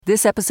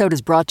This episode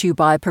is brought to you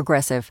by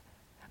Progressive.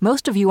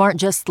 Most of you aren't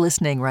just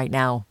listening right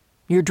now.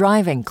 You're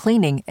driving,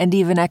 cleaning, and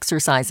even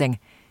exercising.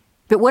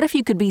 But what if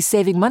you could be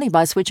saving money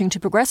by switching to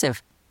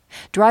Progressive?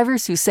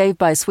 Drivers who save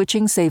by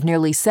switching save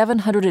nearly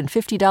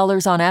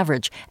 $750 on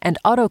average, and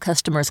auto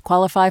customers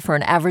qualify for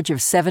an average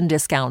of 7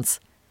 discounts.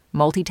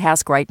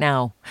 Multitask right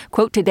now.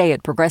 Quote today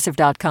at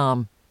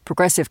Progressive.com.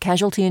 Progressive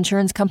Casualty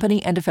Insurance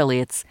Company and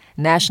Affiliates.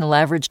 National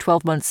average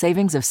 12-month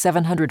savings of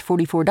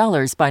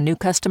 $744 by new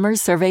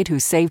customers surveyed who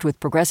saved with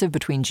Progressive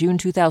between June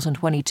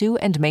 2022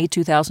 and May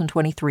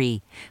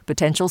 2023.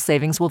 Potential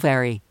savings will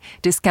vary.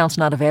 Discounts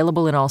not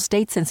available in all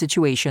states and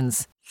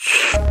situations.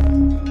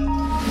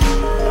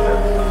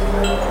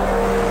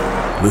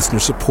 Listener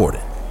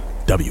supported.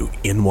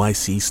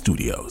 WNYC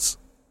Studios.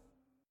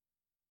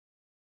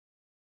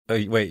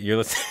 Oh, wait, you're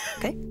listening?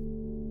 Okay.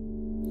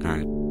 All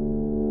right.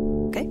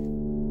 Okay.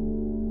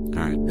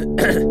 All right.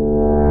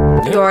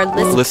 You're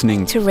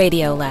listening to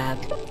Radio Lab.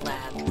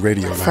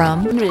 Radio Lab.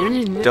 From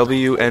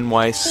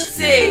WNYC.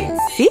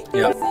 See?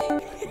 Yep.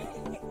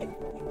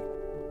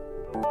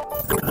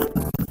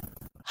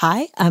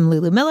 Hi, I'm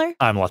Lulu Miller.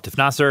 I'm Latif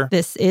Nasser.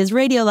 This is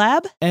Radio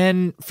Lab.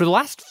 And for the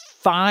last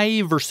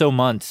 5 or so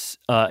months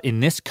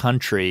in this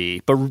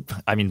country, but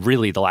I mean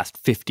really the last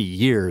 50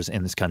 years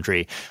in this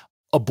country,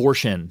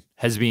 abortion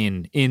has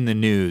been in the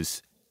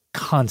news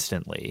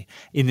constantly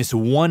in this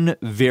one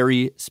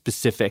very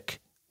specific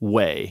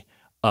way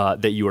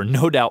that you are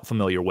no doubt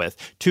familiar with.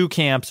 2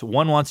 camps,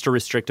 one wants to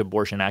restrict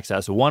abortion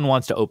access, one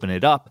wants to open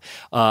it up,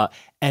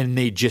 and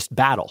they just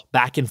battle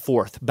back and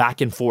forth,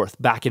 back and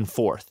forth, back and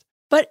forth.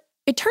 But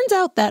it turns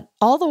out that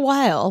all the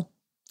while,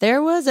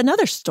 there was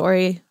another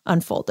story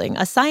unfolding,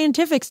 a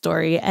scientific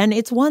story, and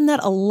it's one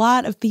that a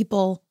lot of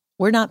people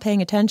were not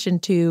paying attention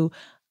to,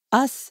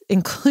 us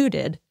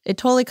included. It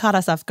totally caught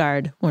us off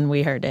guard when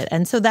we heard it.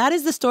 And so that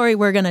is the story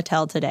we're going to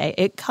tell today.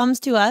 It comes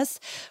to us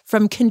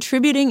from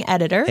contributing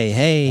editor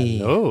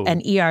Hello.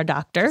 and ER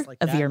doctor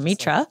Avir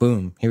Mitra.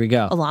 Boom. Here we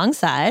go.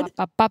 Alongside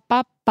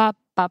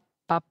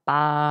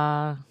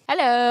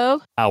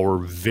Hello. Our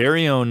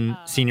very own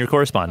senior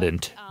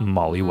correspondent,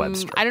 Molly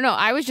Webster. I don't know.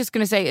 I was just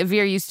going to say,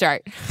 Avir, you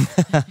start.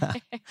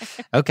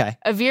 Okay.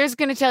 Avir's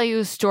going to tell you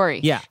a story.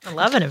 Yeah. I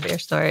love an Avir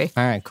story.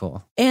 All right,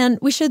 cool. And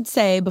we should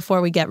say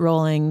before we get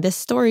rolling, this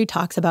story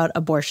talks about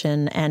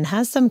abortion and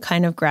has some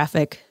kind of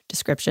graphic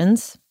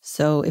descriptions.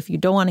 So if you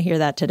don't want to hear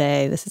that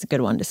today, this is a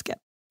good one to skip.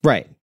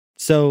 Right.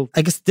 So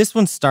I guess this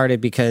one started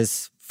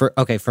because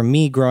for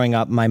me growing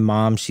up, my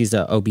mom, she's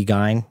a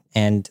OB-GYN,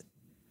 and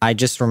I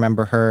just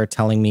remember her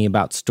telling me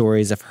about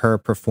stories of her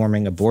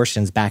performing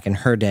abortions back in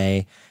her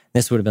day.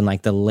 This would have been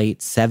like the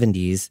late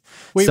 70s.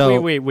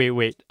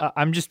 Wait.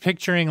 I'm just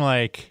picturing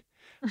like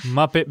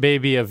Muppet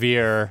Baby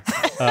Avir.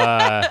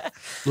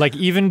 Like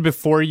even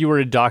before you were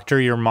a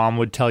doctor, your mom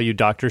would tell you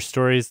doctor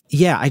stories.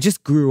 Yeah, I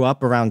just grew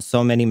up around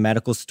so many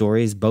medical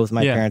stories. Both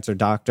my parents are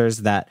doctors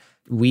that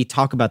we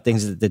talk about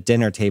things at the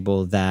dinner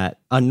table that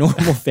a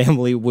normal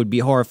family would be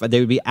horrified. They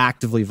would be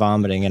actively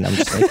vomiting. And I'm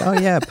just like, oh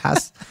yeah,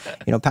 pass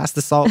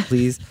the salt,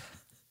 please.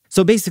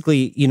 So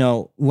basically,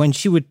 when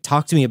she would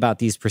talk to me about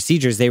these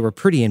procedures, they were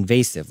pretty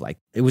invasive. Like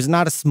it was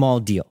not a small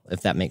deal,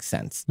 if that makes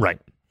sense. Right.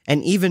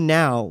 And even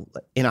now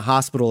in a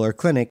hospital or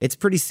clinic, it's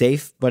pretty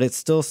safe, but it's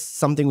still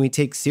something we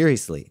take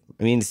seriously.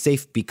 I mean, it's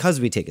safe because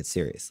we take it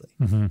seriously.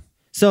 Mm-hmm.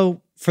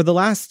 So for the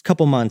last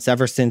couple months,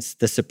 ever since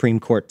the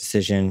Supreme Court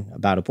decision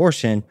about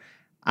abortion,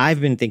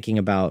 I've been thinking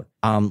about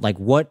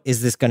what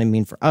is this going to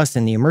mean for us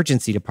in the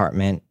emergency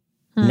department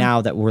now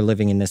that we're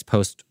living in this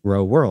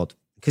post-Roe world?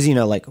 Because,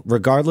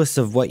 regardless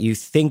of what you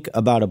think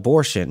about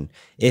abortion,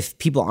 if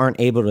people aren't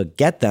able to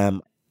get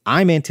them,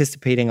 I'm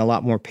anticipating a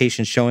lot more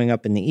patients showing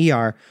up in the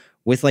ER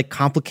with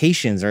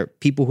complications or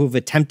people who've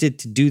attempted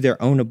to do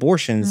their own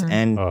abortions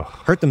and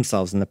hurt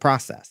themselves in the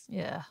process.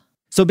 Yeah.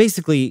 So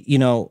basically,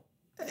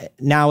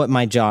 now at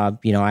my job,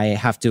 I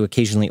have to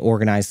occasionally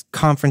organize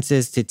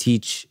conferences to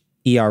teach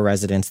ER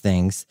residents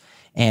things.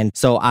 And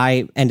so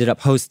I ended up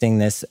hosting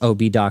this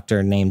OB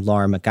doctor named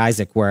Laura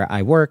McIsaac where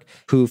I work,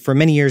 who for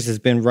many years has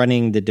been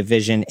running the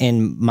division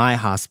in my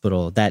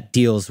hospital that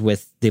deals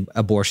with the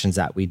abortions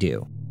that we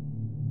do.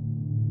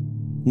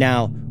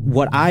 Now,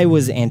 what I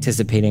was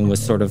anticipating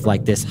was sort of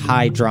like this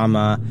high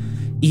drama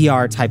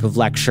ER type of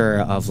lecture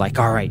of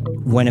all right,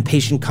 when a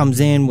patient comes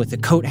in with a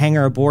coat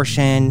hanger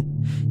abortion,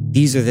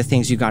 these are the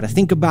things you got to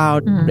think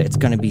about. It's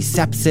going to be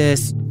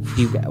sepsis.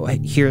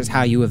 Here's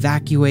how you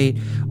evacuate,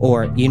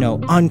 or,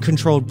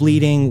 uncontrolled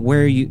bleeding,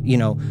 where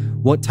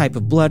what type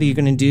of blood are you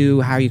going to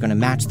do? How are you going to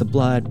match the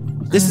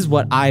blood? This is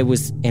what I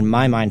was, in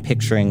my mind,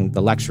 picturing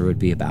the lecture would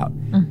be about.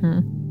 Mm-hmm.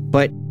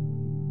 But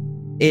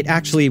it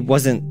actually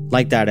wasn't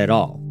like that at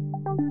all.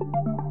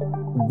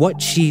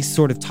 What she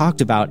sort of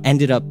talked about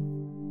ended up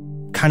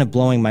kind of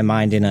blowing my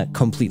mind in a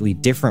completely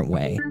different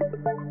way.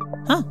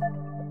 Huh.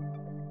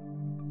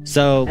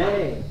 So,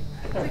 hey,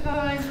 how's it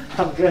going?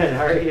 I'm good.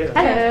 How are you?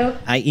 Hello.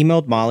 I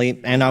emailed Molly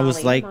and I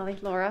was like, Molly,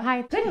 Laura,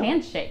 hi. Good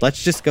handshake.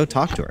 Let's just go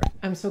talk to her.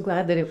 I'm so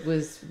glad that it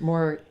was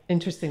more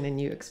interesting than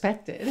you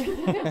expected.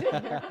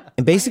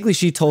 And basically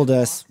she told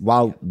us,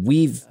 while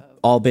we've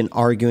all been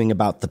arguing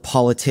about the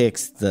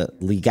politics, the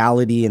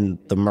legality, and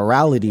the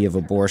morality of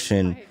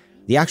abortion,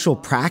 the actual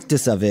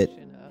practice of it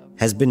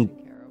has been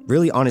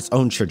really on its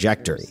own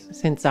trajectory.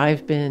 Since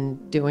I've been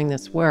doing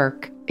this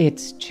work,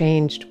 it's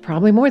changed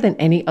probably more than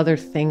any other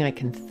thing I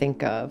can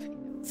think of.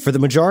 For the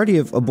majority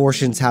of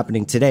abortions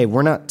happening today,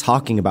 we're not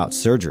talking about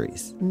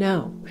surgeries.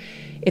 No,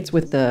 it's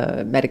with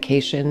the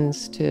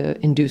medications to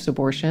induce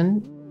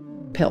abortion,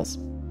 pills.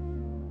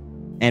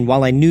 And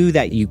while I knew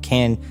that you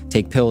can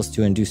take pills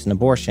to induce an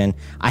abortion,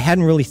 I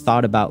hadn't really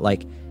thought about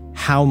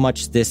how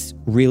much this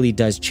really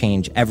does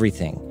change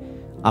everything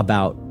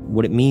about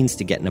what it means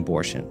to get an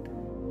abortion.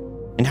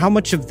 And how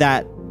much of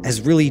that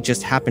has really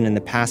just happened in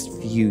the past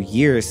few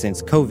years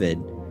since COVID.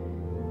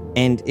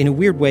 And in a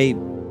weird way,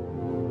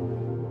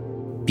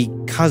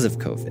 because of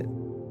COVID.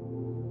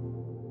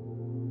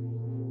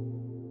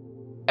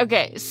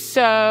 Okay,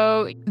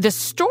 so the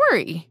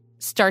story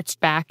starts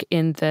back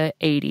in the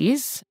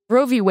 80s.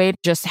 Roe v. Wade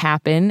just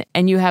happened,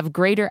 and you have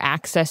greater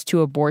access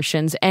to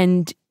abortions.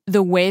 And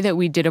the way that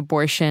we did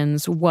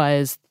abortions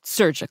was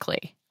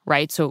surgically,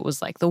 right? So it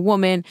was like the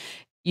woman,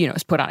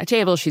 is put on a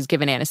table, she's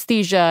given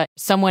anesthesia.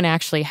 Someone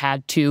actually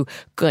had to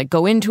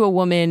go into a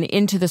woman,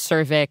 into the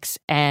cervix,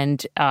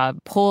 and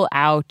pull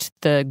out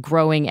the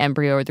growing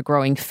embryo or the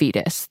growing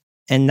fetus.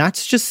 And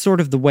that's just sort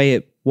of the way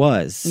it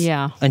was.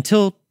 Yeah.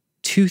 Until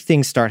two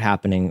things start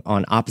happening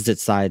on opposite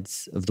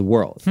sides of the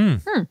world.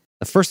 The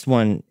first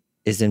one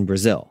is in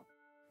Brazil.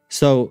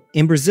 So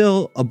in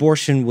Brazil,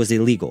 abortion was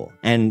illegal.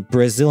 And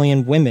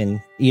Brazilian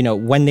women,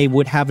 when they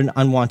would have an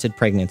unwanted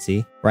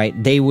pregnancy,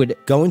 right, they would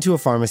go into a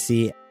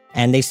pharmacy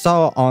and they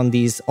saw on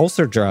these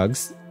ulcer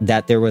drugs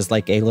that there was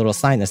a little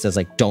sign that says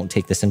don't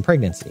take this in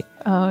pregnancy.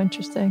 Oh,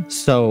 interesting.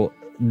 So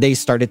they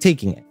started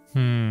taking it.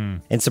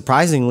 And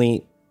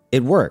surprisingly,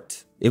 it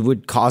worked. It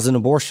would cause an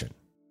abortion.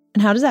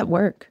 And how does that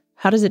work?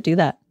 How does it do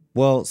that?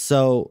 Well,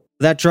 so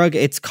that drug,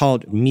 it's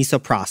called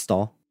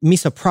misoprostol.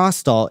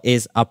 Misoprostol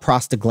is a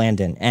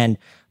prostaglandin, and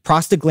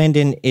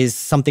prostaglandin is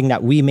something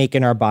that we make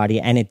in our body,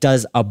 and it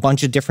does a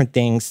bunch of different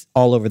things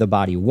all over the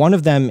body. One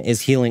of them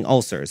is healing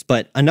ulcers,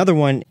 but another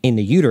one in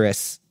the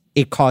uterus,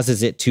 it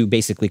causes it to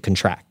basically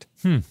contract.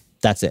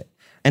 That's it.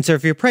 And so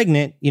if you're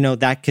pregnant,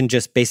 that can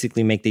just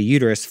basically make the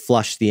uterus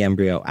flush the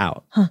embryo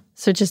out.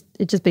 So it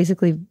just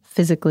basically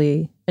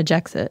physically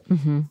ejects it.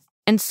 Mm-hmm.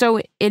 And so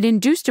it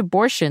induced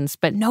abortions,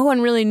 but no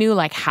one really knew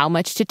how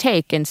much to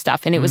take and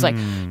stuff. And it was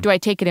do I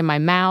take it in my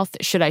mouth?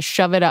 Should I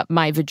shove it up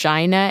my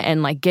vagina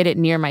and get it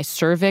near my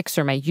cervix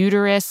or my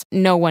uterus?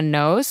 No one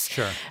knows.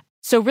 Sure.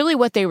 So really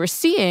what they were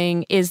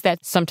seeing is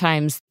that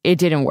sometimes it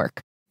didn't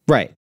work.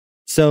 Right.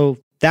 So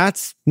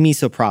that's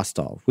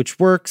misoprostol, which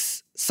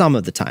works some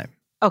of the time.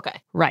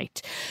 Okay,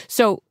 right.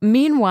 So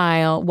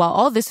meanwhile, while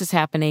all this is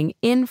happening,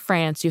 in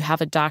France, you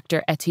have a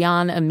Dr.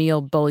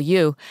 Etienne-Emile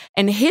Beaulieu,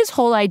 and his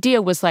whole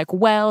idea was in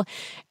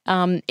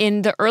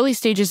the early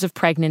stages of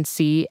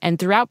pregnancy and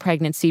throughout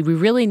pregnancy, we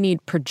really need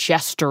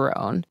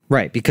progesterone.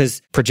 Right,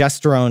 because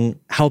progesterone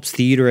helps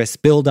the uterus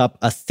build up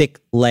a thick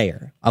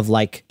layer of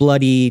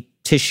bloody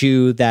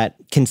tissue that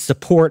can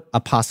support a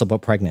possible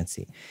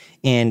pregnancy.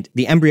 And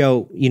the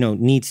embryo,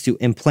 needs to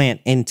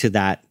implant into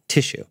that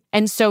tissue.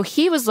 And so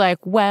he was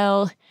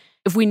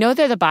if we know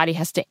that the body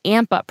has to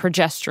amp up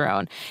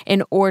progesterone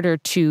in order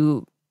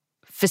to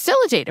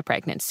facilitate a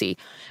pregnancy,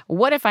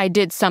 what if I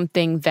did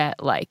something that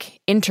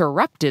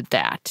interrupted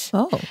that?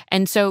 Oh.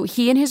 And so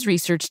he and his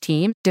research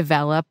team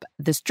develop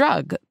this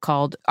drug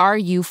called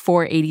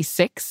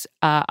RU486,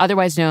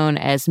 otherwise known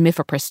as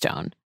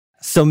mifepristone.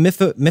 So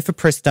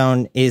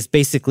mifepristone is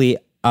basically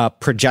a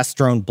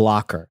progesterone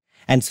blocker.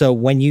 And so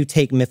when you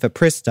take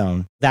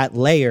mifepristone, that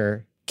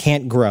layer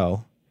can't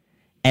grow.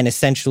 And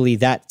essentially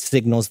that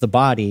signals the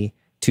body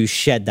to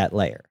shed that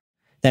layer.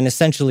 Then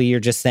essentially you're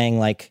just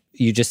saying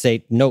you just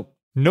say, nope.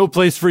 No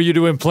place for you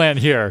to implant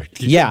here.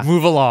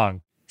 Move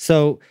along.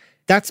 So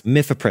that's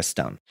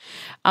mifepristone.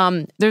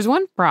 There's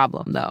one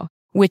problem though,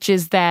 which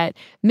is that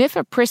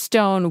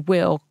mifepristone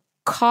will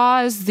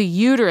cause the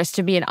uterus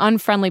to be an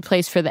unfriendly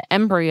place for the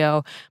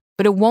embryo,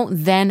 but it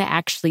won't then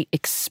actually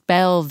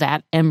expel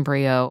that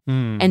embryo.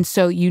 And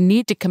so you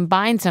need to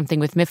combine something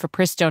with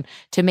mifepristone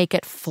to make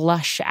it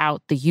flush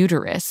out the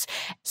uterus.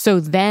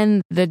 So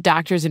then the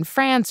doctors in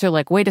France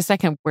are wait a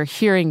second, we're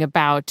hearing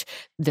about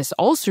this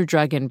ulcer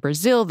drug in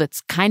Brazil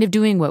that's kind of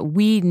doing what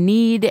we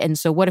need. And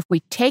so what if we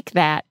take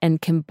that and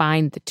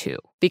combine the two?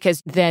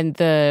 Because then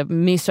the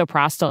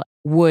misoprostol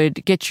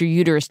would get your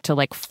uterus to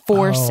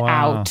force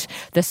out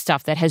the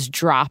stuff that has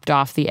dropped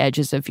off the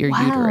edges of your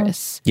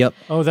uterus. Yep.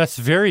 Oh, that's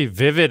very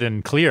vivid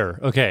and clear.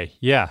 Okay,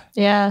 yeah.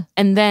 Yeah.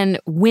 And then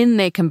when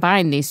they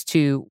combine these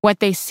two, what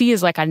they see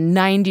is a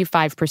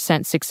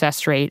 95%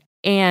 success rate,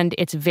 and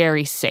it's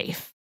very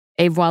safe.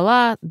 Et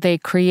voila, they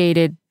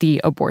created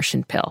the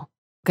abortion pill.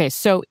 Okay,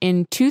 so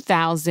in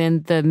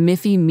 2000, the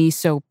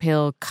Mifi-Miso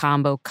pill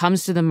combo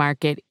comes to the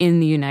market in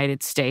the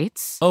United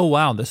States. Oh,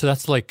 wow. So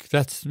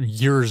that's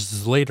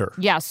years later.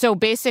 Yeah, so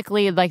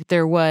basically,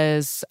 there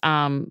was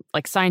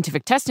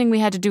scientific testing we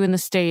had to do in the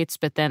States,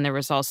 but then there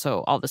was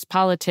also all this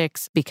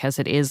politics because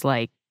it is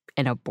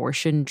an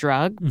abortion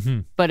drug.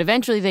 But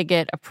eventually they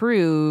get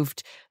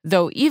approved,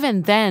 though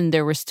even then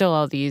there were still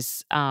all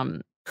these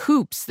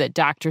hoops that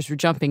doctors were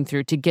jumping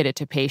through to get it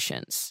to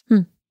patients.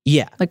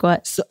 Yeah. Like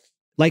what? So,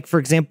 like, for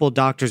example,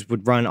 doctors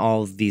would run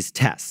all of these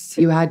tests.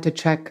 You had to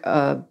check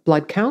a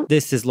blood count.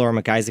 This is Laura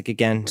McIsaac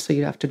again. So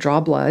you'd have to draw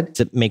blood.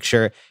 To make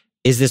sure,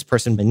 is this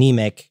person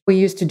anemic? We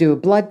used to do a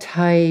blood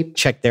type.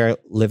 Check their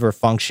liver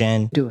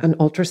function. Do an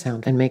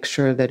ultrasound and make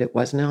sure that it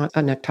was not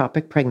an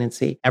ectopic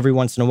pregnancy. Every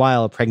once in a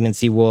while, a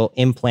pregnancy will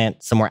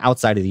implant somewhere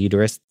outside of the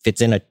uterus. If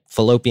it's in a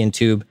fallopian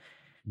tube,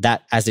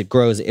 that as it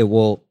grows, it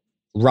will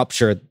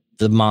rupture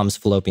the mom's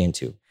fallopian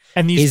tube.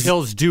 And these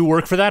pills do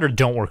work for that or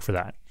don't work for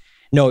that?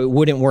 No, it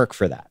wouldn't work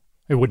for that.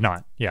 It would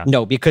not. Yeah.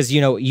 No, because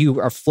you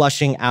are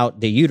flushing out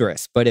the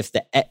uterus, but if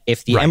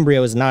the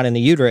embryo is not in the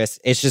uterus,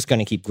 it's just going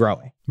to keep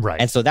growing. Right.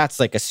 And so that's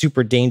like a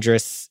super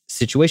dangerous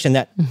situation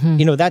that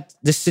that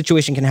this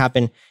situation can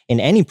happen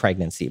in any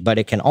pregnancy, but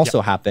it can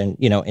also happen,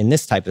 in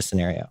this type of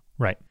scenario.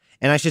 Right.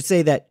 And I should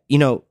say that,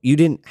 you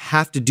didn't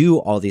have to do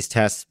all these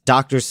tests.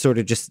 Doctors sort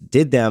of just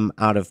did them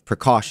out of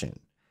precaution.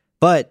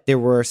 But there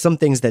were some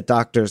things that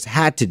doctors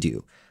had to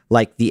do.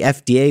 Like the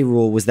FDA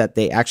rule was that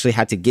they actually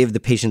had to give the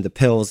patient the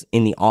pills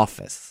in the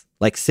office,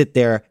 like sit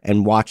there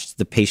and watch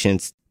the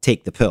patients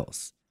take the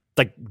pills.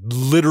 Like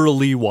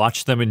literally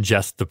watch them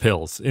ingest the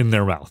pills in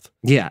their mouth.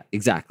 Yeah,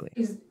 exactly.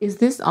 Is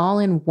this all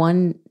in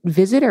one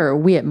visit, or are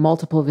we at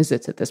multiple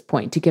visits at this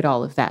point to get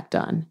all of that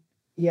done?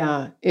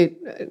 Yeah, it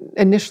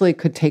initially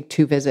could take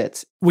 2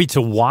 visits. Wait, so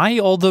why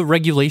all the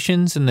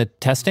regulations and the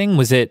testing?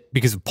 Was it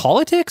because of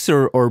politics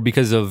or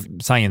because of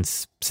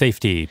science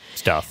safety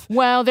stuff?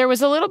 Well, there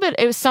was a little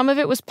bit, some of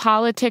it was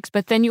politics,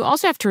 but then you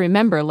also have to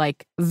remember,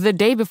 like, the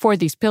day before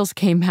these pills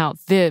came out,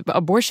 the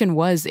abortion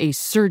was a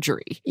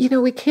surgery.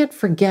 We can't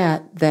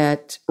forget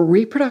that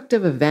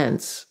reproductive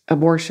events,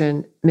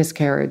 abortion,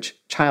 miscarriage,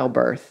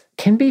 childbirth,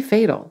 can be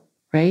fatal.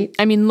 Right?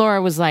 I mean,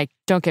 Laura was like,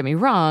 don't get me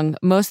wrong,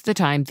 most of the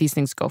time these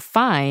things go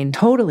fine.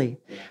 Totally.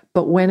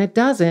 But when it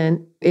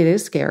doesn't, it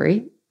is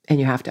scary and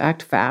you have to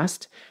act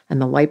fast and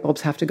the light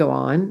bulbs have to go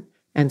on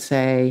and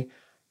say,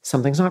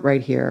 something's not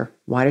right here.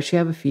 Why does she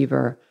have a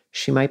fever?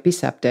 She might be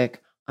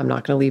septic. I'm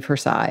not going to leave her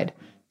side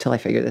till I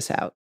figure this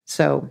out.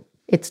 So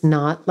it's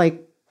not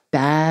like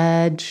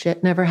bad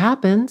shit never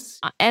happens.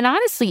 And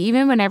honestly,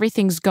 even when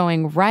everything's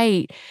going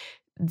right,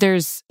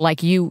 there's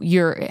like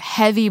you're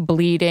heavy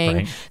bleeding.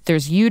 Right.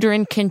 There's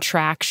uterine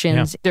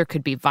contractions. Yeah. There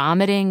could be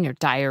vomiting or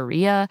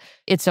diarrhea.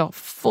 It's a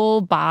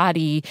full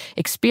body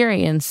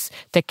experience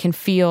that can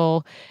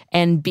feel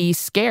and be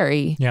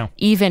scary,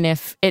 even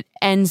if it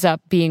ends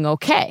up being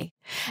okay.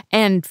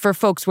 And for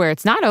folks where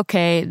it's not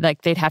okay,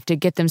 like they'd have to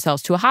get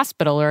themselves to a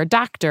hospital or a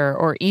doctor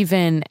or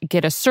even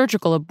get a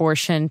surgical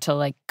abortion to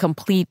like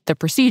complete the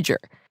procedure.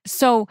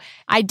 So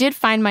I did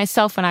find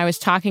myself when I was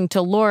talking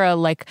to Laura,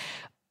 like,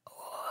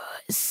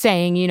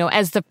 saying,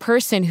 as the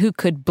person who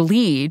could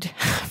bleed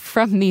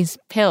from these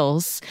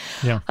pills,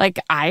 like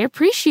I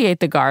appreciate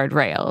the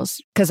guardrails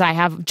because I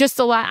have just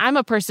I'm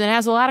a person that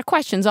has a lot of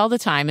questions all the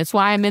time. It's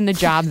why I'm in the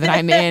job that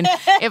I'm in.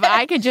 If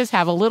I could just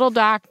have a little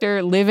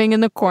doctor living in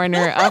the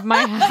corner of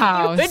my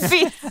house,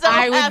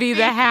 I would be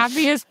the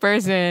happiest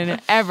person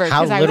ever.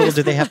 How little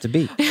do they have to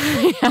be?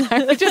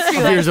 I would just be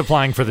Here's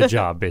applying for the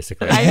job,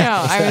 basically. I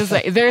know. I was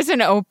like, there's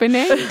an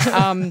opening.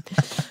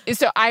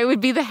 So I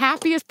would be the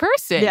happiest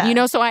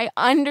person, so I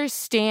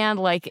understand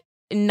like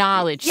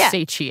knowledge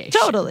satiation.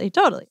 Totally.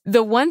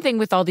 The one thing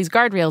with all these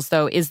guardrails,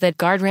 though, is that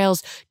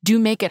guardrails do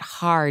make it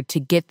hard to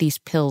get these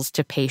pills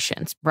to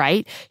patients,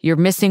 right? You're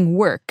missing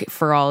work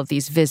for all of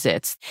these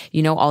visits.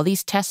 All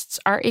these tests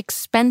are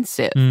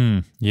expensive.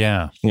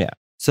 Yeah.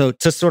 So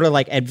to sort of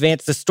like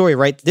advance the story,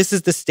 right? This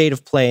is the state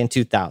of play in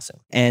 2000.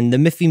 And the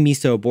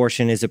Mifimiso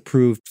abortion is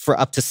approved for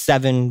up to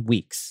 7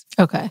 weeks.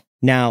 Okay.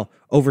 Now,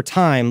 over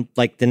time,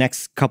 like the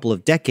next couple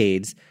of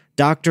decades,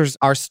 doctors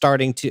are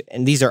starting to,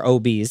 and these are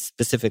OBs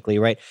specifically,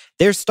 right?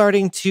 They're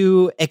starting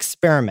to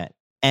experiment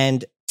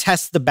and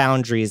test the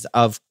boundaries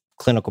of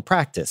clinical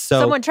practice.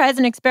 So someone tries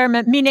an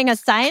experiment, meaning a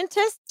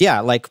scientist? Yeah,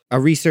 like a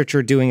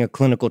researcher doing a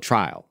clinical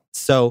trial.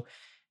 So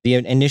the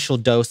initial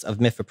dose of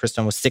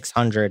mifepristone was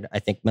 600, I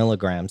think,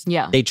 milligrams.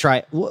 Yeah. They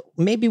try, well,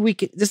 maybe we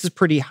could, this is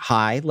pretty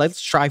high.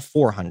 Let's try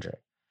 400.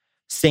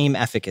 Same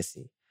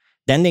efficacy.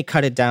 Then they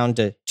cut it down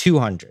to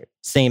 200.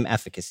 Same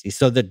efficacy.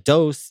 So the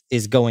dose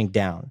is going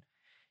down.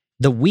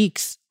 The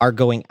weeks are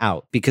going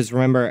out because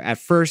remember, at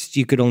first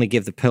you could only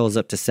give the pills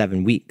up to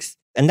 7 weeks.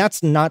 And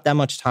that's not that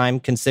much time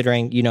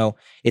considering,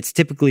 it's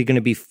typically going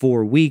to be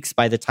 4 weeks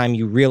by the time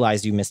you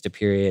realize you missed a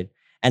period.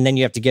 And then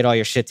you have to get all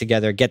your shit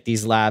together, get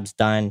these labs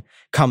done,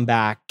 come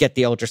back, get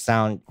the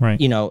ultrasound. Right.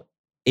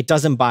 It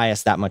doesn't buy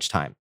us that much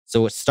time.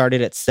 So it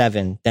started at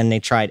 7, then they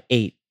tried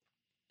 8,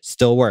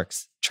 still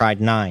works. Tried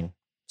 9,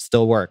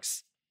 still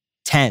works.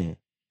 10,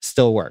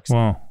 still works.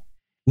 Wow.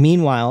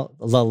 Meanwhile,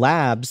 the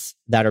labs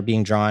that are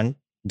being drawn,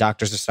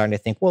 doctors are starting to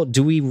think, well,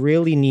 do we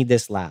really need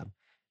this lab?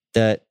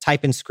 The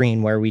type and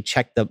screen where we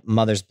check the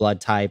mother's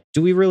blood type,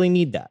 do we really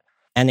need that?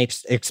 And they're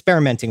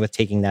experimenting with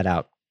taking that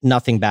out.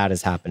 Nothing bad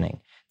is happening.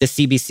 the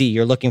CBC,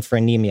 you're looking for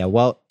anemia.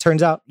 Well,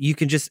 turns out you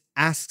can just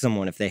ask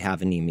someone if they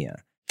have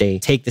anemia. They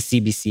take the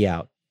CBC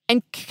out.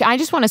 And I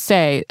just want to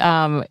say,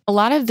 a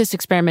lot of this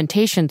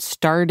experimentation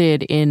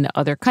started in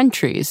other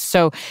countries.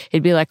 So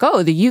it'd be like,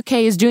 oh, the UK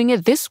is doing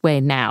it this way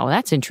now.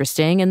 That's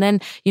interesting. And then,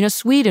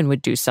 Sweden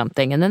would do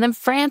something. And then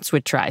France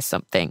would try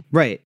something.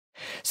 Right.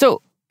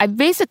 So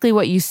basically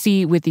what you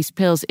see with these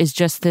pills is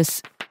just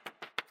this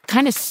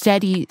kind of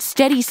steady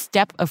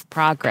step of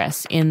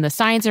progress in the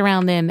science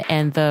around them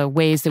and the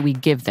ways that we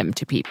give them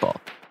to people.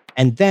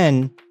 And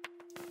then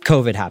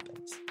COVID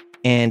happens.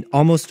 And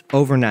almost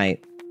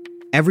overnight,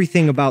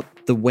 everything about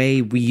the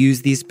way we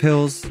use these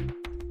pills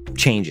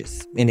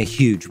changes in a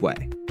huge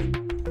way.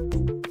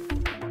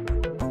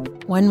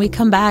 When we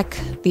come back,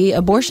 the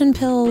abortion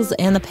pills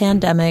and the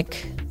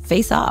pandemic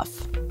face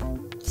off.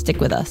 Stick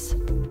with us.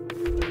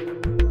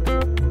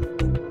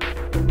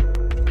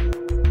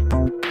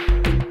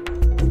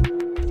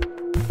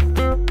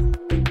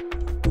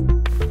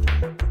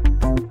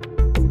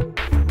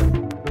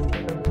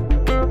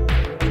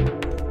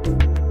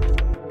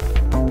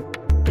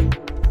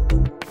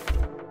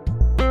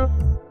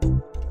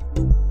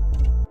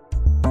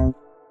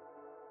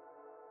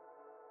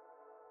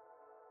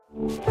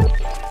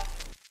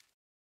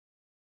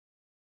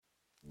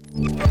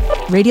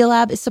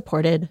 Radiolab is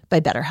supported by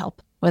BetterHelp.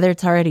 Whether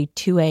it's already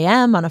 2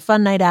 a.m. on a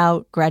fun night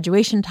out,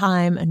 graduation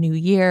time, a new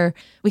year,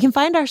 we can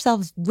find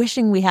ourselves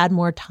wishing we had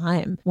more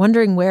time,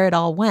 wondering where it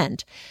all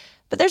went.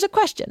 But there's a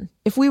question.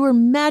 If we were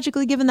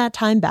magically given that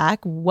time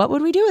back, what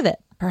would we do with it?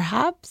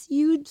 Perhaps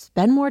you'd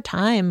spend more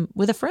time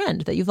with a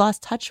friend that you've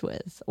lost touch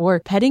with,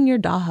 or petting your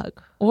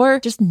dog, or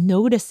just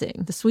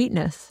noticing the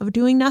sweetness of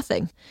doing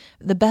nothing.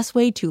 The best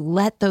way to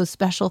let those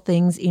special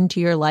things into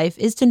your life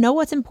is to know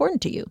what's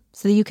important to you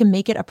so that you can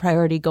make it a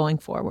priority going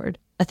forward.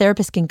 A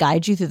therapist can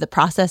guide you through the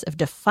process of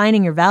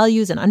defining your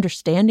values and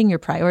understanding your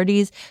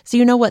priorities so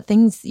you know what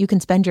things you can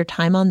spend your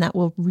time on that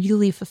will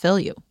really fulfill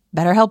you.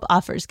 BetterHelp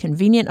offers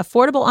convenient,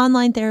 affordable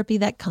online therapy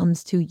that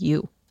comes to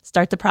you.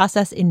 Start the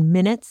process in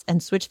minutes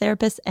and switch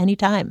therapists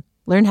anytime.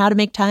 Learn how to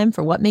make time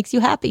for what makes you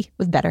happy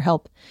with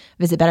BetterHelp.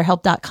 Visit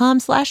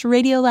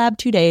BetterHelp.com/Radiolab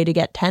today to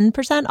get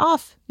 10%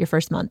 off your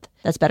first month.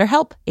 That's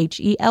BetterHelp,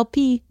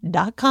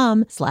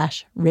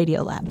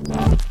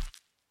 HELP.com/Radiolab.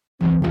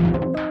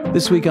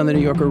 This week on the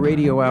New Yorker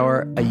Radio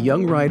Hour, a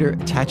young writer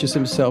attaches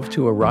himself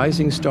to a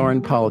rising star in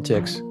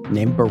politics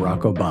named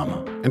Barack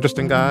Obama.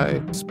 Interesting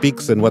guy,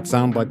 speaks in what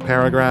sound like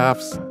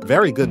paragraphs.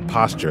 Very good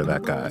posture,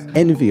 that guy.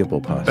 Enviable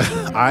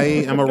posture.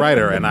 I am a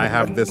writer, and I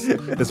have this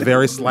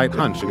very slight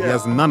hunch, and he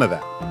has none of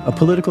that. A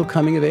political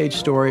coming-of-age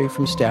story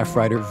from staff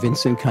writer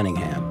Vincent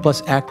Cunningham,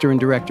 plus actor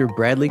and director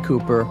Bradley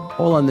Cooper,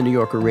 all on the New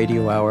Yorker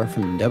Radio Hour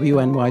from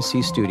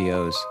WNYC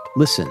Studios.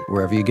 Listen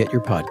wherever you get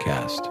your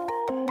podcast.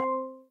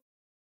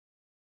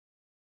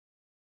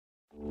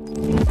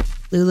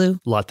 Lulu.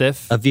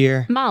 Latif.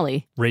 Avir.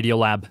 Molly.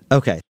 Radiolab.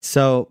 Okay,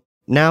 so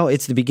now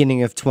it's the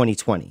beginning of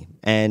 2020,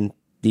 and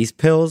these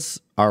pills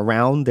are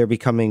around. They're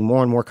becoming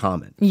more and more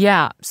common.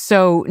 Yeah,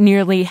 so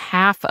nearly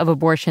half of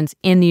abortions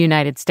in the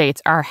United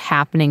States are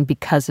happening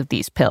because of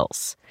these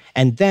pills.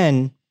 And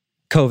then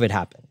COVID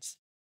happens.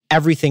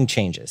 Everything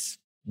changes.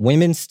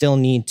 Women still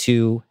need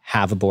to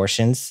have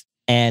abortions,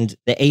 and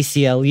the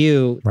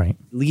ACLU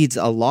leads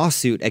a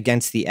lawsuit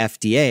against the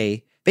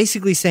FDA,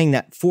 basically saying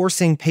that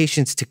forcing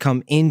patients to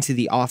come into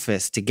the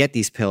office to get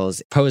these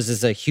pills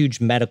poses a huge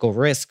medical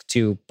risk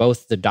to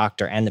both the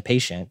doctor and the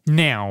patient.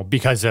 Now,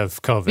 because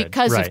of COVID.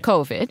 Because of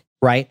COVID.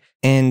 Right.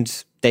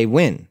 And they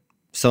win.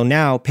 So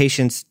now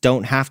patients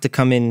don't have to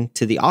come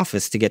into the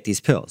office to get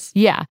these pills.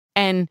 Yeah.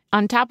 And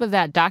on top of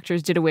that,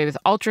 doctors did away with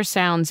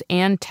ultrasounds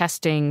and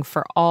testing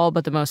for all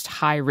but the most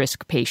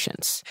high-risk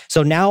patients.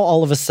 So now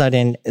all of a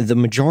sudden, the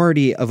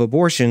majority of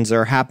abortions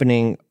are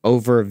happening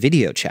over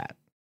video chat.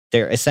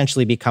 They're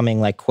essentially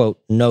becoming like, quote,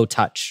 no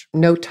touch.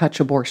 No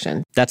touch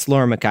abortion. That's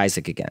Laura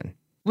McIsaac again.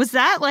 Was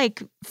that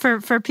like,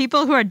 for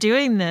people who are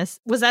doing this,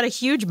 was that a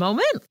huge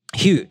moment?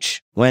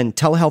 Huge. When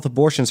telehealth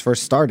abortions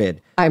first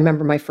started. I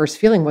remember my first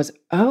feeling was,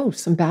 oh,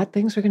 some bad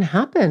things are going to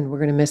happen. We're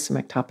going to miss some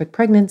ectopic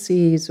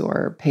pregnancies,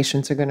 or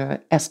patients are going to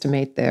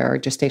estimate their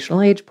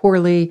gestational age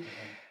poorly.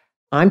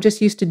 I'm just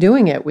used to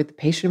doing it with the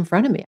patient in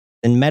front of me.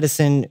 In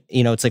medicine,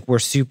 it's like we're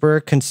super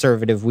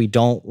conservative. We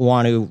don't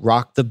want to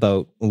rock the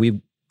boat.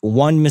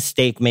 One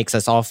mistake makes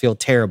us all feel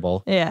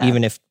terrible,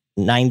 even if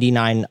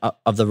 99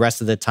 of the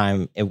rest of the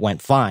time it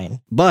went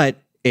fine. But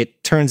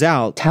it turns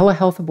out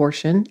telehealth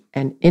abortion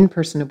and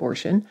in-person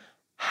abortion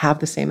have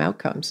the same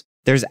outcomes.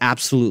 There's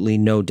absolutely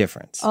no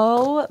difference.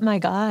 Oh my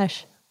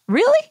gosh.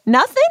 Really?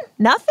 Nothing?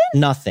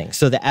 Nothing.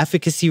 So the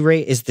efficacy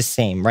rate is the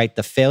same, right?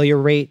 The failure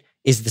rate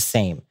is the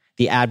same.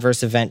 The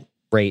adverse event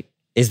rate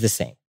is the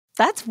same.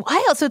 That's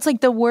wild. So it's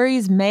like the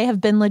worries may have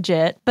been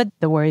legit, but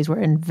the worries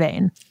were in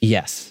vain.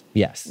 Yes.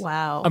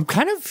 Wow. I'm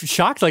kind of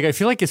shocked. Like, I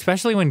feel like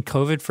especially when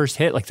COVID first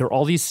hit, like there are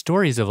all these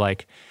stories of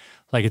like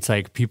it's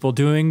like people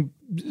doing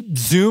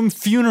Zoom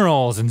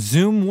funerals and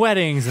Zoom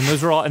weddings, and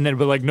those were all,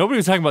 but like nobody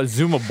was talking about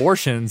Zoom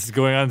abortions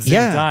going on at the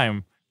same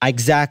time.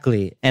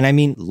 Exactly. And I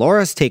mean,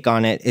 Laura's take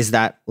on it is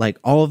that like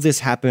all of this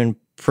happened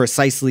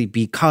precisely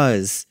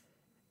because,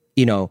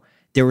 you know,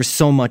 there was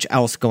so much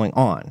else going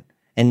on.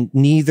 And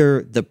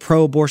neither the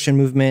pro-abortion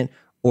movement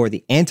or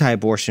the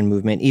anti-abortion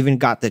movement even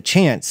got the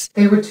chance.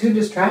 They were too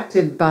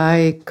distracted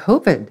by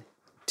COVID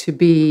to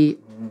be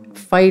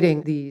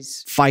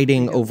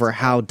fighting over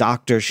how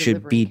doctors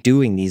should be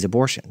doing these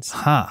abortions.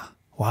 Huh.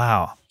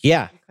 Wow.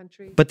 Yeah.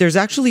 But there's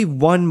actually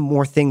one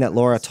more thing that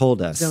Laura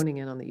told us. Zoning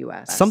in on the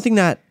U.S. Something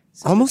that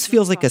almost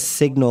feels like a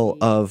signal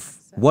of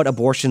what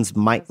abortions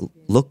might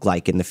look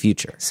like in the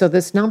future. So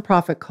this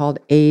nonprofit called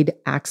Aid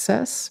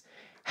Access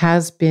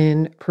has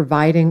been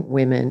providing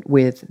women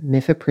with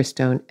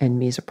mifepristone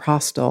and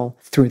misoprostol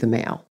through the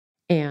mail.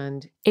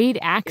 And Aid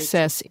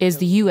Access is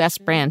the U.S.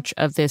 branch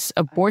of this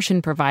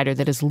abortion provider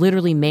that is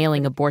literally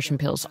mailing abortion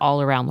pills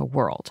all around the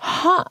world.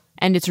 Huh.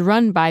 And it's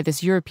run by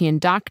this European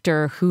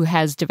doctor who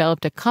has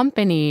developed a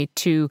company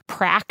to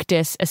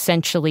practice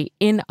essentially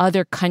in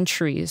other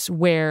countries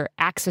where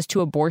access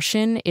to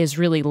abortion is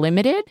really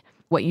limited.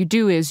 What you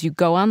do is you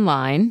go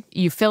online,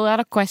 you fill out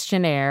a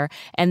questionnaire,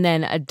 and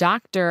then a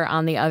doctor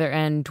on the other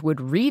end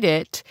would read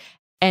it.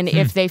 And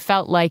if they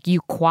felt like you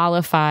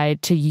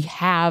qualified to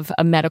have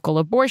a medical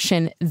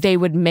abortion, they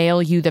would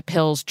mail you the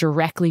pills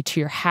directly to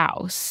your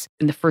house.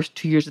 In the first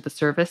 2 years of the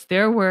service,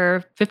 there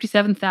were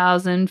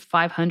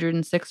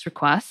 57,506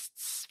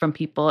 requests from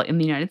people in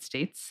the United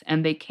States,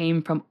 and they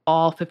came from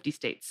all 50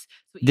 states.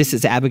 This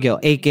is Abigail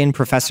Aiken,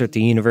 professor at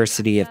the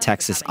University of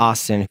Texas,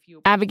 Austin.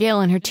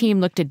 Abigail and her team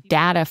looked at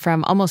data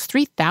from almost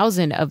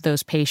 3,000 of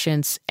those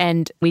patients,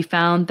 and we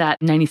found that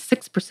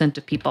 96%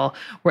 of people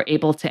were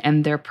able to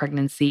end their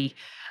pregnancy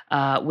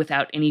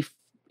without any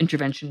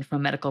intervention from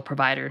a medical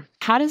provider.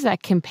 How does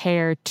that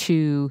compare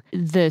to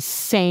the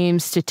same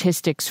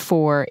statistics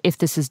for if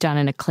this is done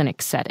in a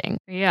clinic setting?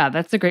 Yeah,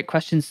 that's a great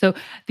question. So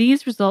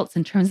these results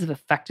in terms of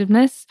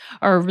effectiveness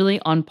are really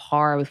on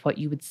par with what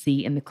you would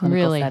see in the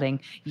clinical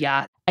setting.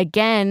 Yeah.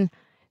 Again,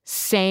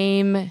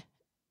 same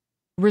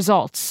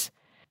results.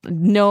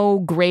 No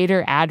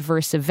greater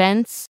adverse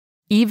events,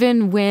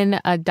 even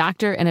when a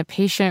doctor and a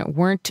patient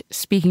weren't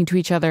speaking to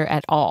each other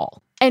at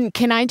all. And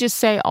can I just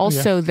say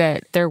also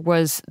that there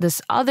was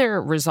this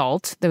other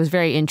result that was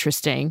very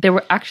interesting. There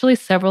were actually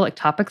several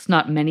ectopics,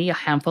 not many, a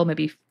handful,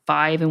 maybe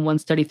 5 in one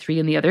study, 3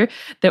 in the other,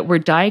 that were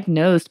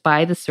diagnosed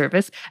by the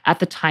service at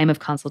the time of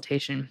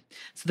consultation.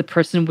 So the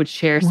person would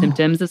share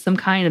symptoms of some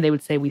kind, and they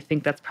would say, we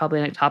think that's probably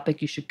an ectopic.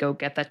 You should go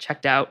get that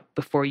checked out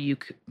before you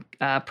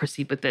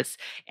proceed with this.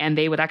 And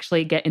they would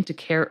actually get into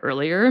care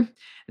earlier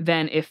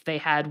than if they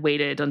had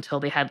waited until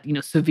they had,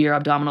 severe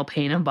abdominal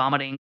pain and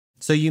vomiting.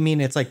 So you mean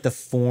it's like the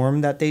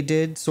form that they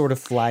did sort of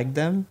flagged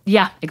them?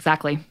 Yeah,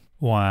 exactly.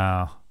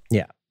 Wow.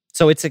 Yeah.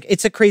 So it's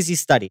a crazy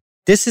study.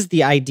 This is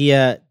the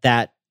idea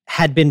that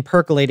had been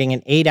percolating,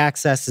 and Aid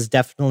Access is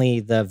definitely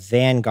the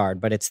vanguard,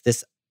 but it's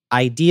this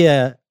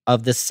idea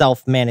of the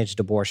self-managed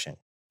abortion.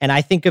 And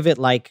I think of it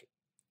like,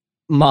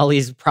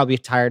 Molly's probably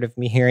tired of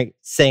me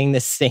saying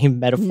this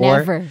same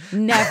metaphor.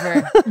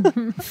 Never.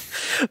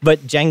 But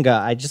Jenga,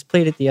 I just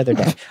played it the other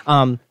day.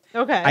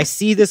 Okay. I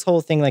see this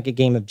whole thing like a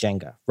game of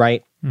Jenga,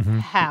 right? Mm-hmm.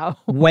 How?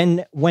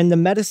 When the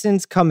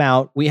medicines come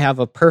out, we have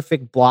a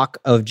perfect block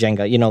of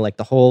Jenga, like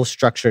the whole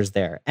structure's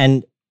there.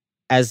 And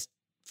as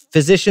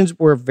physicians,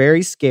 we're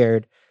very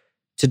scared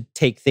to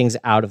take things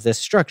out of this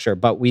structure.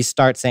 But we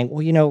start saying,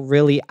 well,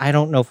 really, I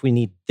don't know if we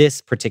need this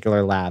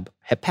particular lab.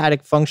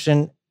 Hepatic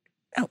function,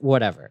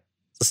 whatever.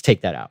 Let's take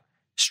that out.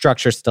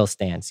 Structure still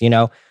stands,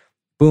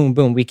 Boom,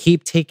 boom. We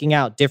keep taking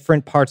out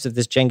different parts of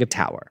this Jenga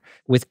tower.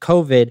 With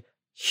COVID,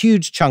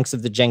 huge chunks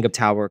of the Jenga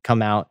tower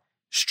come out,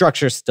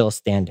 structure's still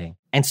standing.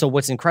 And so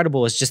what's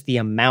incredible is just the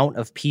amount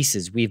of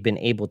pieces we've been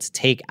able to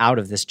take out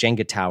of this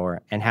Jenga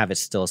tower and have it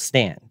still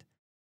stand.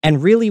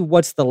 And really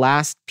what's the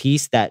last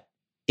piece that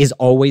is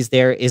always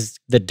there is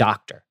the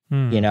doctor.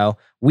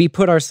 We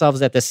put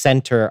ourselves at the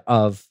center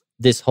of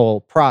this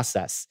whole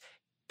process,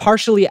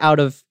 partially out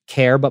of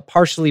care, but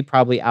partially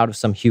probably out of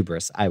some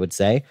hubris, I would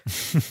say,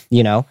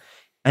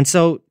 And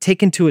so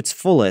taken to its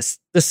fullest,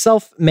 the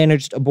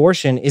self-managed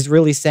abortion is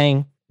really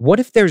saying, what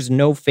if there's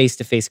no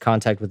face-to-face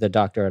contact with the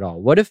doctor at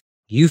all? What if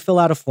you fill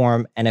out a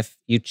form, and if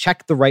you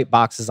check the right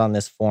boxes on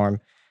this form,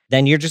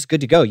 then you're just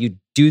good to go. You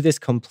do this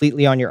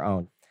completely on your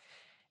own.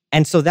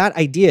 And so that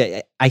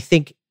idea, I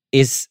think,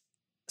 is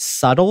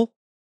subtle,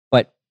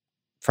 but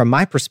from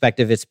my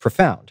perspective, it's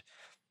profound.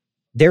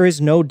 There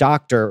is no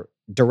doctor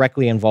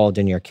directly involved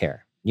in your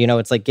care.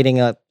 It's like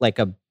getting a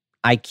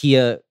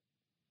IKEA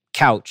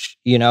couch,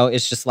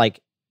 it's just like,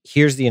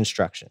 here's the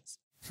instructions.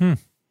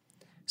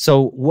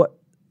 So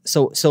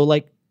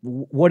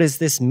what does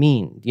this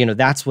mean?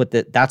 That's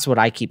what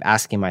I keep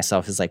asking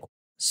myself is like,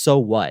 so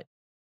what?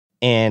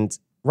 And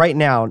right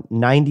now,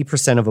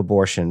 90% of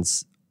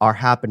abortions are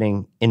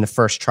happening in the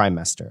first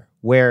trimester,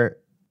 where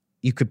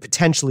you could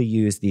potentially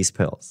use these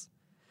pills.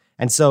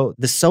 And so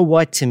the so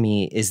what to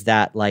me is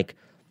that, like,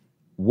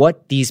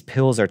 what these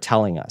pills are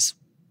telling us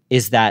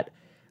is that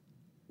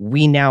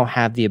we now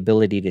have the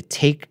ability to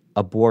take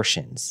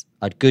abortions,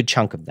 a good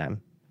chunk of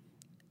them,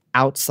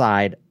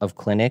 outside of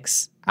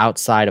clinics,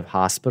 outside of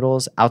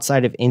hospitals,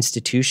 outside of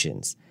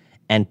institutions,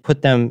 and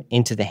put them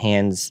into the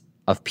hands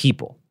of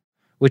people,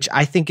 which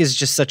I think is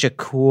just such a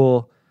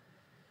cool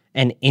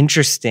and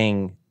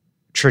interesting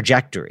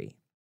trajectory.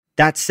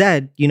 That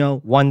said,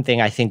 one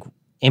thing I think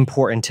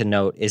important to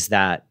note is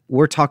that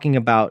we're talking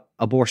about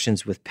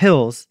abortions with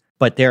pills,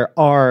 but there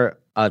are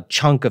a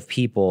chunk of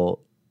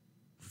people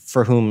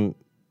for whom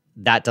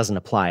that doesn't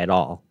apply at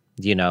all.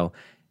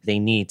 They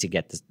need to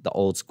get the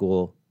old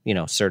school,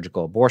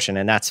 surgical abortion,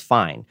 and that's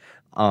fine.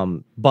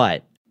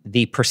 But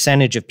the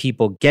percentage of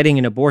people getting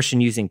an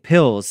abortion using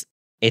pills,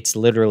 it's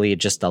literally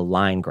just a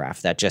line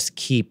graph that just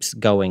keeps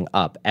going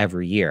up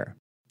every year.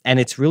 And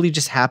it's really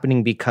just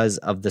happening because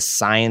of the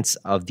science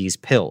of these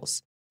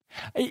pills.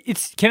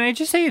 Can I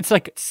just say, it's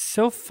like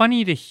so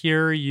funny to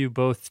hear you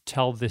both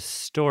tell this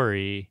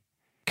story,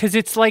 because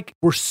it's like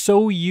we're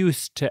so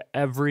used to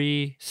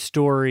every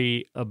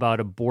story about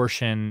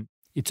abortion.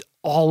 It's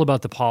all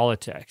about the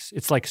politics.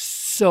 It's like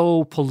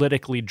so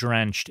politically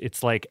drenched.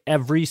 It's like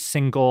every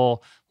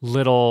single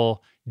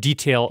little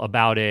detail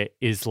about it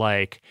is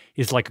like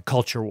a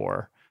culture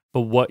war.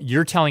 But what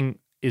you're telling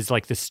is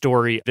like the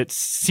story that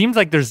seems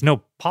like there's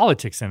no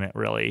politics in it,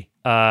 really,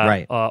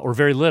 right? Or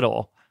very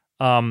little,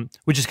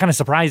 which is kind of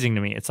surprising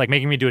to me. It's like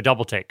making me do a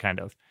double take, kind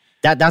of.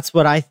 That's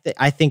what I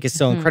think is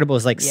so incredible.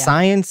 Is like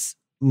science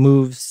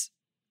moves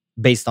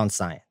based on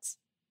science,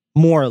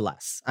 more or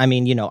less. I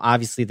mean,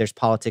 obviously there's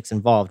politics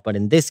involved, but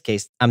in this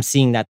case, I'm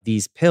seeing that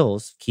these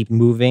pills keep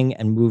moving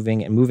and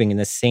moving and moving in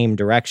the same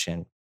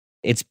direction.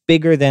 It's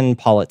bigger than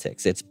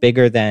politics. It's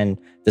bigger than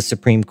the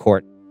Supreme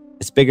Court.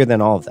 It's bigger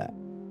than all of that.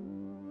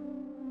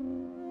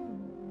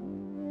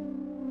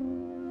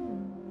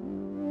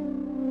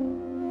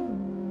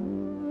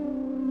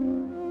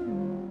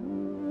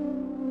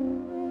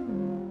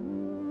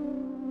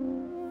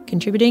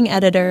 Contributing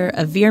editor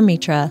of Veer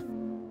Mitra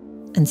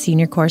and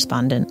senior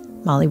correspondent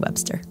Molly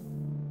Webster.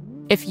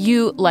 If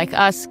you, like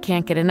us,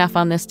 can't get enough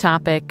on this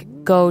topic,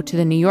 go to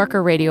the New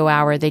Yorker Radio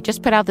Hour. They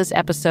just put out this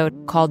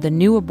episode called The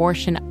New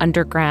Abortion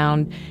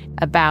Underground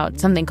about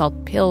something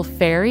called pill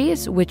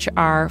ferries, which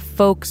are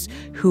folks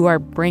who are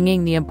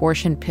bringing the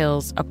abortion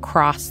pills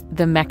across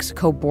the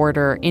Mexico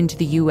border into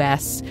the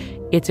U.S.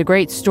 It's a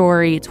great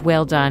story. It's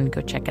well done.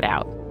 Go check it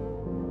out.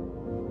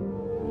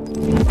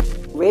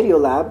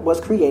 Radiolab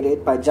was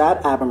created by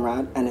Jad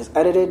Abumrad and is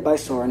edited by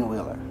Soren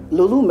Wheeler.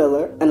 Lulu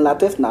Miller and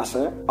Latif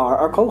Nasser are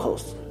our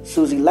co-hosts.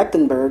 Susie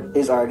Lechtenberg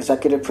is our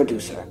executive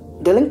producer.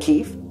 Dylan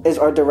Keefe is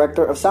our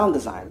director of sound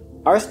design.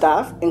 Our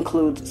staff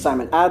includes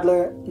Simon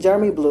Adler,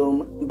 Jeremy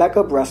Bloom,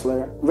 Becca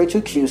Bressler,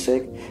 Richard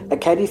Cusick,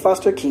 Akedi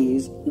Foster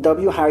Keys,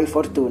 W. Harry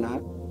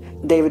Fortuna,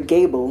 David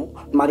Gable,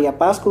 Maria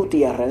Paz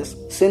Gutierrez,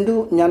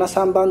 Sindhu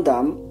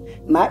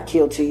Nyanasambandam, Matt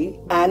Keelty,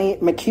 Annie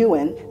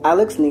McEwen,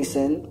 Alex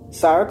Neeson,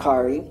 Sarah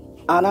Kari,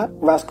 Anna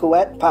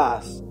Rascouet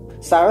Paz,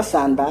 Sarah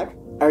Sandbach,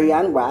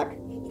 Ariane Wack,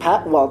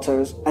 Pat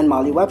Walters, and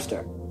Molly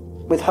Webster,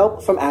 with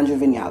help from Andrew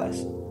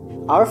Vinales.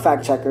 Our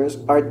fact-checkers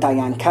are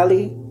Diane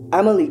Kelly,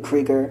 Emily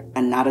Krieger,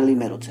 and Natalie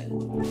Middleton.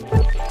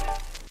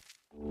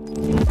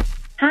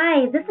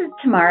 Hi, this is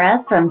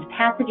Tamara from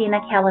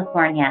Pasadena,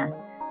 California.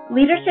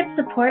 Leadership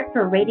support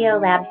for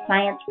Radiolab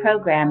science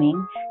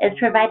programming is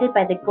provided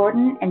by the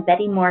Gordon and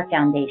Betty Moore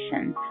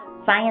Foundation,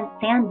 Science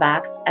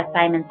Sandbox, a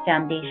Simons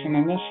Foundation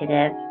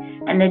initiative,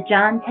 and the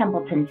John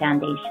Templeton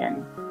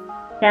Foundation.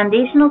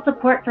 Foundational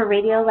support for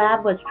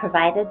Radiolab was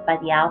provided by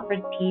the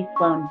Alfred P.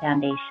 Sloan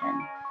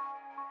Foundation.